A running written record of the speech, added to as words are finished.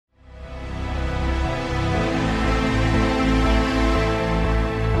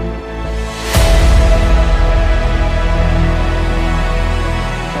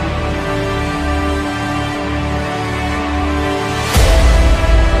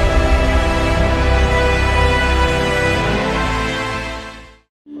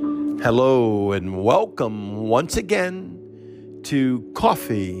Hello and welcome once again to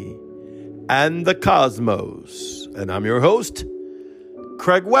Coffee and the Cosmos. And I'm your host,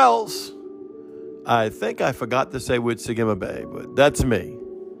 Craig Wells. I think I forgot to say with Sagima Bay, but that's me.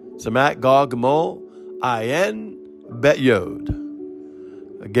 Samat Gog Mo Ayen Bet Yod.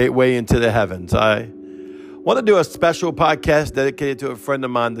 A gateway into the heavens. I want to do a special podcast dedicated to a friend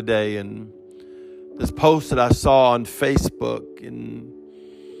of mine today, and this post that I saw on Facebook, and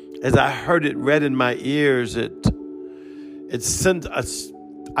as I heard it read in my ears, it sent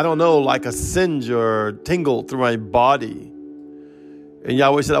like a singe or tingle through my body. And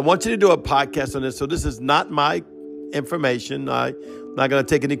Yahweh said, I want you to do a podcast on this. So this is not my information. I'm not going to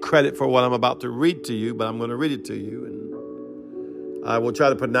take any credit for what I'm about to read to you, but I'm going to read it to you. And I will try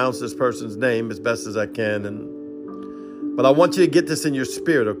to pronounce this person's name as best as I can. But I want you to get this in your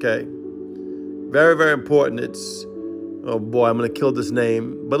spirit, okay? Very, very important. Oh boy, I'm going to kill this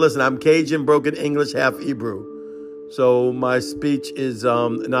name. But listen, I'm Cajun, broken English, half Hebrew. So my speech is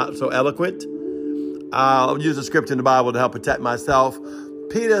not so eloquent. I'll use the scripture in the Bible to help protect myself.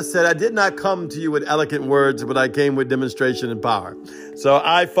 Peter said, I did not come to you with eloquent words, but I came with demonstration and power. So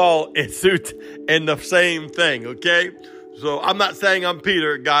I fall in suit in the same thing, okay? So I'm not saying I'm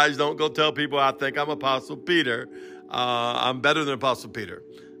Peter. Guys, don't go tell people I think I'm Apostle Peter. I'm better than Apostle Peter,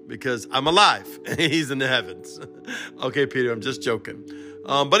 because I'm alive. He's in the heavens. Okay, Peter, I'm just joking.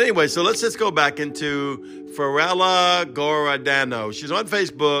 But anyway, so let's just go back into Farella Goradano. She's on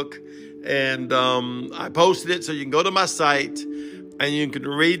Facebook, and I posted it, so you can go to my site and you can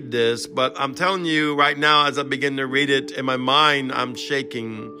read this. But I'm telling you right now, as I begin to read it, in my mind, I'm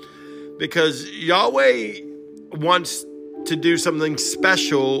shaking, because Yahweh wants to do something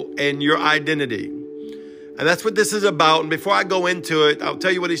special in your identity. And that's what this is about. And before I go into it, I'll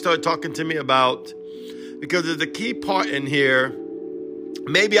tell you what he started talking to me about, because there's a key part in here.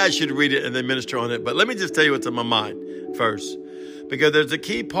 Maybe I should read it and then minister on it, but let me just tell you what's in my mind first, because there's a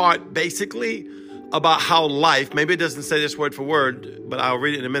key part basically about how life, maybe it doesn't say this word for word, but I'll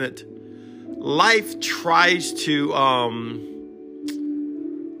read it in a minute. Life tries to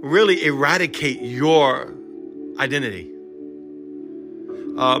really eradicate your identity.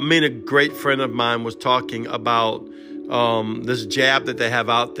 Me and a great friend of mine was talking about this jab that they have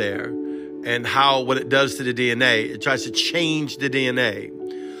out there, and how what it does to the DNA. It tries to change the DNA.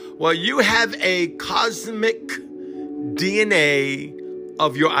 Well, you have a cosmic DNA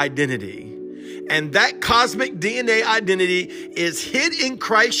of your identity. And that cosmic DNA identity is hid in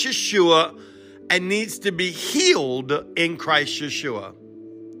Christ Yeshua and needs to be healed in Christ Yeshua.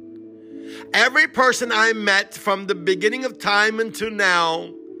 Every person I met from the beginning of time until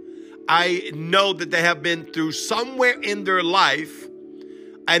now, I know that they have been through somewhere in their life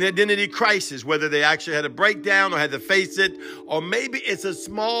an identity crisis, whether they actually had a breakdown or had to face it, or maybe it's a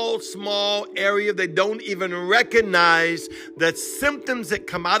small area they don't even recognize, that symptoms that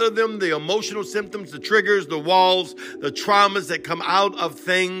come out of them, the emotional symptoms, the triggers, the walls, the traumas that come out of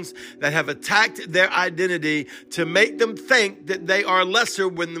things that have attacked their identity to make them think that they are lesser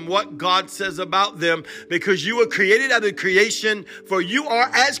than what God says about them, because you were created out of creation, for you are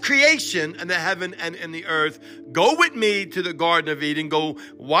as creation in the heaven and in the earth. Go with me to the Garden of Eden. Go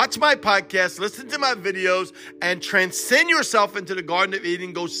watch my podcast, listen to my videos, and transcend yourself into the Garden of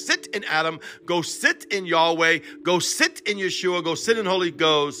Eden. Go sit in Adam. Go sit in Yahweh. Go sit in Yeshua. Go sit in Holy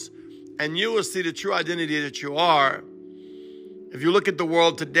Ghost. And you will see the true identity that you are. If you look at the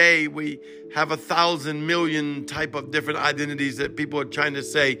world today, we have 1,000 million type of different identities that people are trying to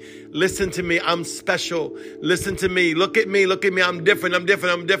say, listen to me, I'm special. Listen to me, look at me, I'm different, I'm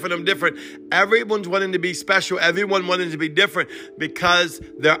different. Everyone's wanting to be special. Everyone wanting to be different, because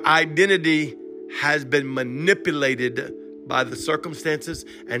their identity has been manipulated by the circumstances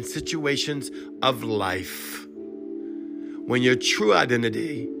and situations of life. When your true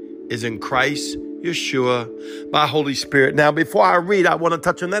identity is in Christ Yeshua by Holy Spirit. Now, before I read, I want to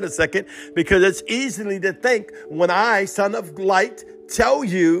touch on that a second, because it's easily to think when I, Son of Light, tell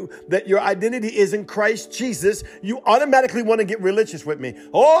you that your identity is in Christ Jesus, you automatically want to get religious with me.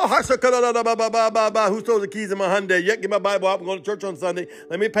 Oh, who stole the keys in my Hyundai? Yeah, get my Bible out. I'm going to church on Sunday.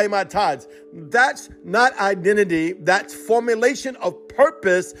 Let me pay my tithes. That's not identity. That's formulation of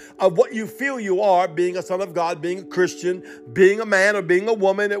purpose of what you feel you are, being a son of God, being a Christian, being a man or being a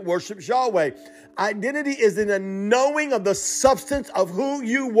woman that worships Yahweh. Identity is in a knowing of the substance of who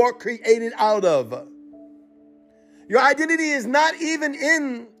you were created out of. Your identity is not even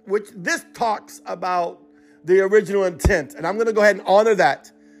in, which this talks about the original intent. And I'm going to go ahead and honor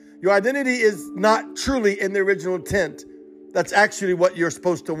that. Your identity is not truly in the original intent. That's actually what you're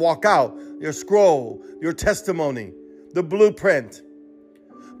supposed to walk out. Your scroll, your testimony, the blueprint.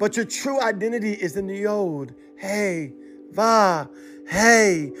 But your true identity is in the Yod, Hey, Va,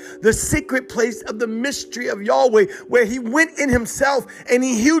 Hey, the secret place of the mystery of Yahweh, where he went in himself and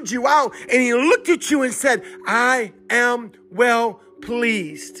he hewed you out and he looked at you and said, I am well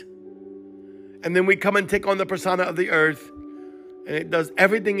pleased. And then we come and take on the persona of the earth, and it does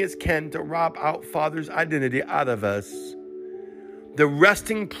everything it can to rob out Father's identity out of us. The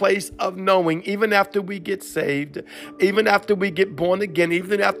resting place of knowing, even after we get saved, even after we get born again,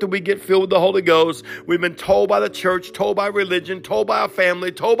 even after we get filled with the Holy Ghost, we've been told by the church, told by religion, told by our family,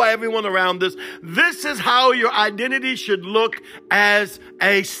 told by everyone around us, this is how your identity should look as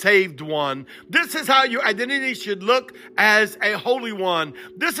a saved one. This is how your identity should look as a holy one.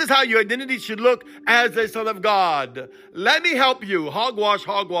 This is how your identity should look as a son of God. Let me help you. Hogwash,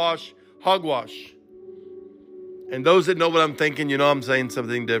 hogwash, hogwash. And those that know what I'm thinking, you know I'm saying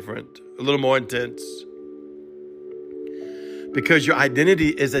something different, a little more intense. Because your identity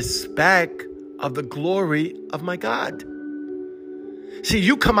is a speck of the glory of my God. See,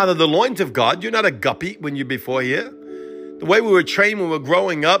 you come out of the loins of God. You're not a guppy when you're before here. The way we were trained when we were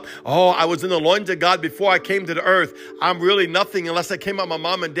growing up, I was in the loins of God before I came to the earth. I'm really nothing unless I came out of my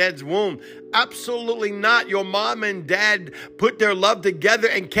mom and dad's womb. Absolutely not. Your mom and dad put their love together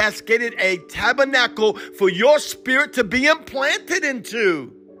and cascaded a tabernacle for your spirit to be implanted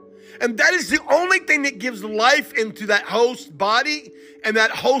into. And that is the only thing that gives life into that host body and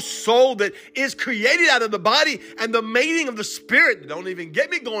that host soul that is created out of the body and the mating of the spirit. Don't even get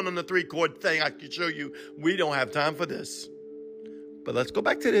me going on the 3-chord thing. I can show you. We don't have time for this. But let's go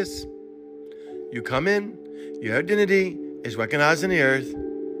back to this. You come in, your identity is recognized in the earth,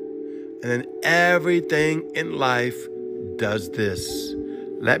 and then everything in life does this.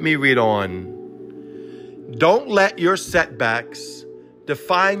 Let me read on. Don't let your setbacks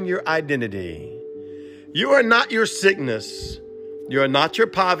define your identity. You are not your sickness. You are not your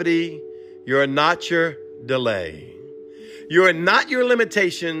poverty. You are not your delay. You are not your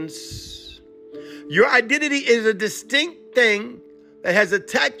limitations. Your identity is a distinct thing that has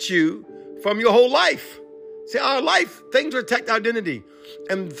attacked you from your whole life. See, our life, things attack our identity.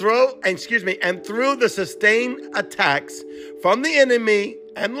 And through the sustained attacks from the enemy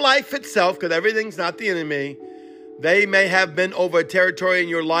and life itself, because everything's not the enemy, they may have been over a territory in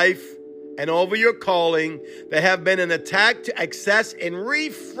your life and over your calling. They have been an attack to access and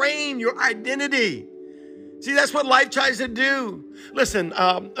reframe your identity. See, that's what life tries to do. Listen,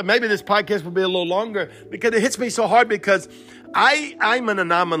 maybe this podcast will be a little longer because it hits me so hard because I'm an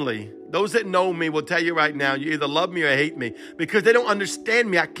anomaly. Those that know me will tell you right now, you either love me or hate me because they don't understand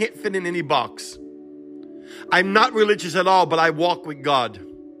me. I can't fit in any box. I'm not religious at all, but I walk with God.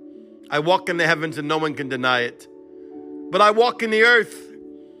 I walk in the heavens and no one can deny it. But I walk in the earth.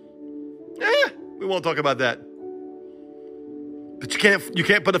 We won't talk about that. But you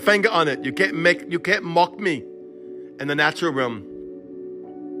can't put a finger on it. You can't mock me in the natural realm.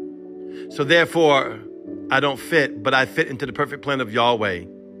 So therefore, I don't fit, but I fit into the perfect plan of Yahweh.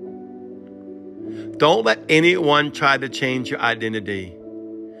 Don't let anyone try to change your identity.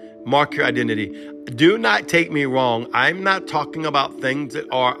 Mark your identity. Do not take me wrong. I'm not talking about things that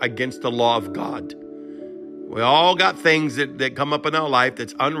are against the law of God. We all got things that come up in our life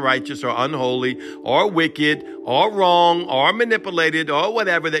that's unrighteous or unholy or wicked or wrong or manipulated or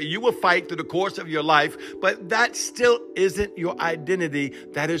whatever that you will fight through the course of your life. But that still isn't your identity.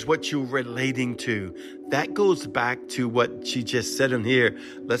 That is what you're relating to. That goes back to what she just said in here.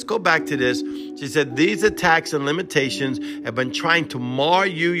 Let's go back to this. She said, these attacks and limitations have been trying to mar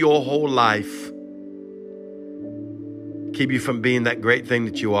you your whole life. Keep you from being that great thing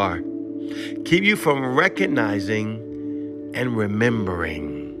that you are. Keep you from recognizing and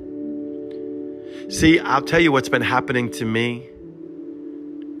remembering. See, I'll tell you what's been happening to me.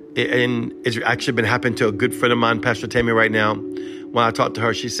 And it's actually been happening to a good friend of mine, Pastor Tammy, right now. When I talked to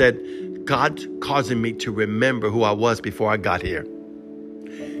her, she said, God's causing me to remember who I was before I got here.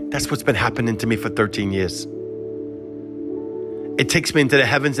 That's what's been happening to me for 13 years. It takes me into the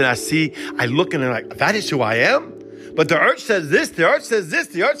heavens and I look and I'm like, that is who I am. But the earth says this, the earth says this,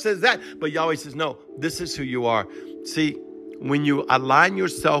 the earth says that. But Yahweh says, no, this is who you are. See, when you align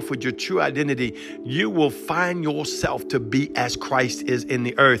yourself with your true identity, you will find yourself to be as Christ is in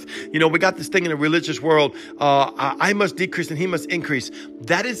the earth. You know, we got this thing in the religious world. I must decrease and he must increase.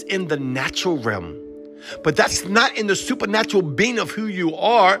 That is in the natural realm. But that's not in the supernatural being of who you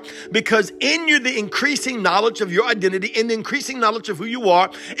are, because in you, the increasing knowledge of your identity, in the increasing knowledge of who you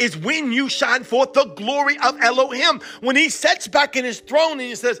are, is when you shine forth the glory of Elohim. When he sits back in his throne and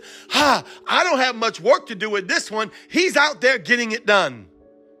he says, I don't have much work to do with this one. He's out there getting it done.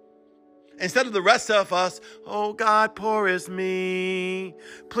 Instead of the rest of us, oh God, poor is me.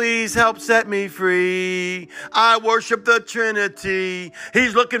 Please help set me free. I worship the Trinity.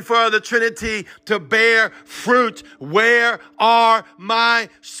 He's looking for the Trinity to bear fruit. Where are my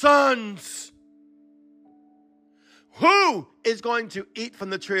sons? Who is going to eat from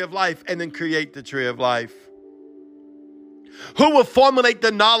the tree of life and then create the tree of life? Who will formulate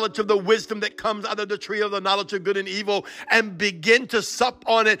the knowledge of the wisdom that comes out of the tree of the knowledge of good and evil and begin to sup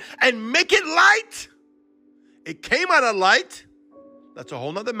on it and make it light? It came out of light. That's a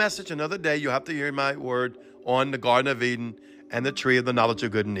whole nother message, another day. You'll have to hear my word on the Garden of Eden and the tree of the knowledge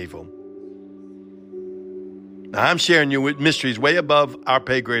of good and evil. Now, I'm sharing you with mysteries way above our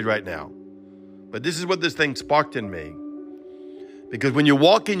pay grade right now. But this is what this thing sparked in me. Because when you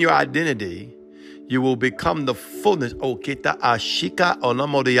walk in your identity, you will become the fullness. When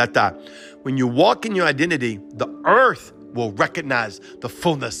you walk in your identity, the earth will recognize the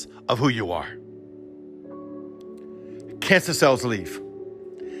fullness of who you are. Cancer cells leave.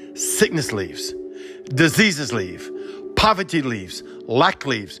 Sickness leaves. Diseases leave. Poverty leaves. Lack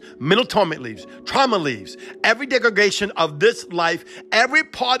leaves. Mental torment leaves. Trauma leaves. Every degradation of this life, every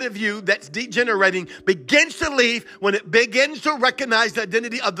part of you that's degenerating begins to leave when it begins to recognize the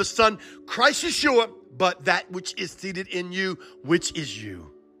identity of the Son, Christ Yeshua, but that which is seated in you, which is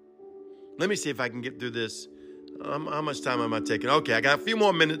you. Let me see if I can get through this. How much time am I taking? Okay, I got a few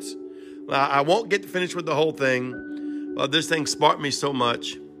more minutes. I won't get to finish with the whole thing. Well, this thing sparked me so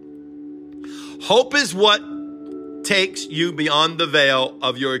much. Hope is what takes you beyond the veil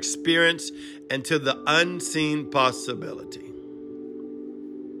of your experience and to the unseen possibility.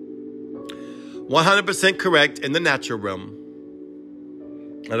 100% correct in the natural realm.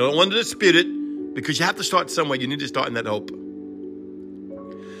 I don't want to dispute it because you have to start somewhere. You need to start in that hope.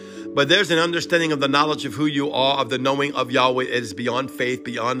 But there's an understanding of the knowledge of who you are, of the knowing of Yahweh. It is beyond faith,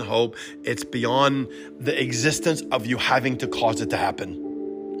 beyond hope. It's beyond the existence of you having to cause it to happen.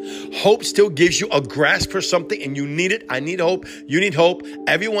 Hope still gives you a grasp for something and you need it. I need hope. You need hope.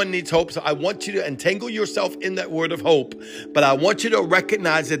 Everyone needs hope. So I want you to entangle yourself in that word of hope. But I want you to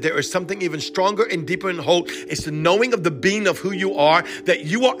recognize that there is something even stronger and deeper in hope. It's the knowing of the being of who you are, that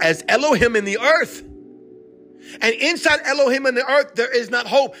you are as Elohim in the earth. And inside Elohim in the earth, there is not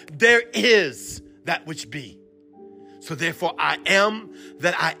hope. There is that which be. So therefore, I am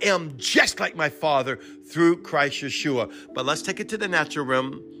that I am, just like my Father through Christ Yeshua. But let's take it to the natural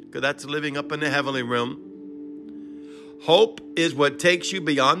realm, because that's living up in the heavenly realm. Hope is what takes you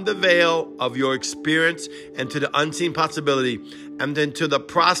beyond the veil of your experience and to the unseen possibility, and then to the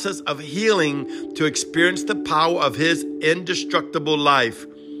process of healing to experience the power of His indestructible life.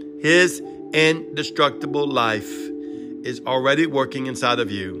 His indestructible life is already working inside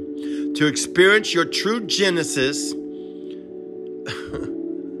of you. To experience your true Genesis,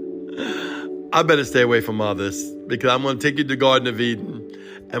 I better stay away from all this because I'm going to take you to the Garden of Eden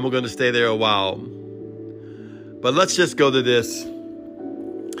and we're going to stay there a while. But let's just go to this.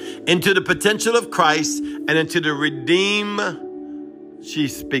 Into the potential of Christ and into the redeem. She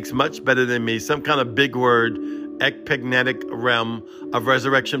speaks much better than me. Some kind of big word, epignetic realm of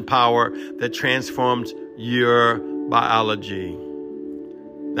resurrection power that transforms your biology.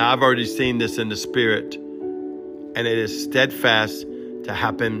 Now, I've already seen this in the spirit, and it is steadfast to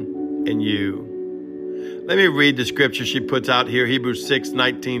happen in you. Let me read the scripture she puts out here, Hebrews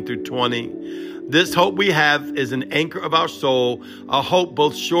 6:19 through 20. This hope we have is an anchor of our soul, a hope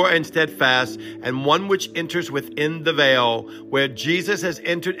both sure and steadfast, and one which enters within the veil, where Jesus has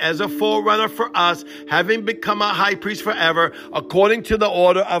entered as a forerunner for us, having become a high priest forever, according to the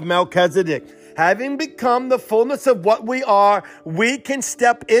order of Melchizedek. Having become the fullness of what we are, we can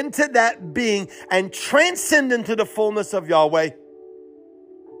step into that being and transcend into the fullness of Yahweh.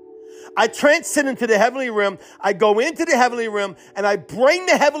 I transcend into the heavenly realm. I go into the heavenly realm and I bring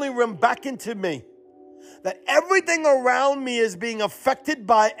the heavenly realm back into me. That everything around me is being affected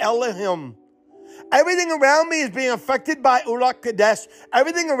by Elohim. Everything around me is being affected by Ulach Kadesh.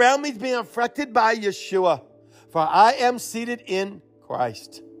 Everything around me is being affected by Yeshua. For I am seated in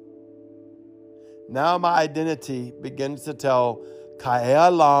Christ. Now my identity begins to tell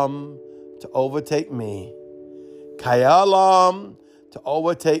Kayalam to overtake me. Kayalam to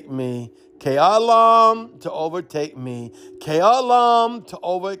overtake me. Kayalam to overtake me. Kayalam to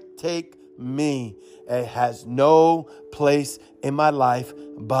overtake me. It has no place in my life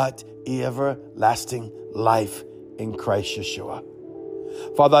but everlasting life in Christ Yeshua.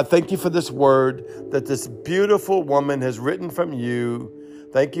 Father, I thank you for this word that this beautiful woman has written from you.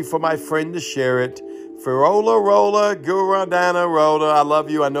 Thank you for my friend to share it. Firola Rola, Guradana Rola, I love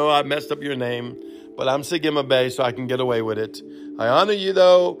you. I know I messed up your name. but I'm Sigma Bay, so I can get away with it. I honor you,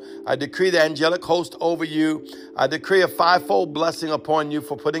 though. I decree the angelic host over you. I decree a fivefold blessing upon you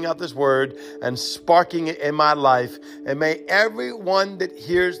for putting out this word and sparking it in my life. And may everyone that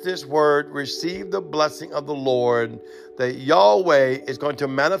hears this word receive the blessing of the Lord, that Yahweh is going to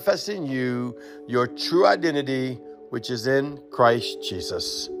manifest in you your true identity, which is in Christ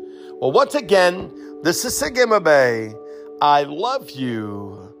Jesus. Well, once again, this is Sigma Bay. I love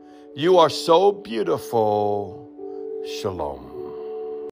you. You are so beautiful. Shalom.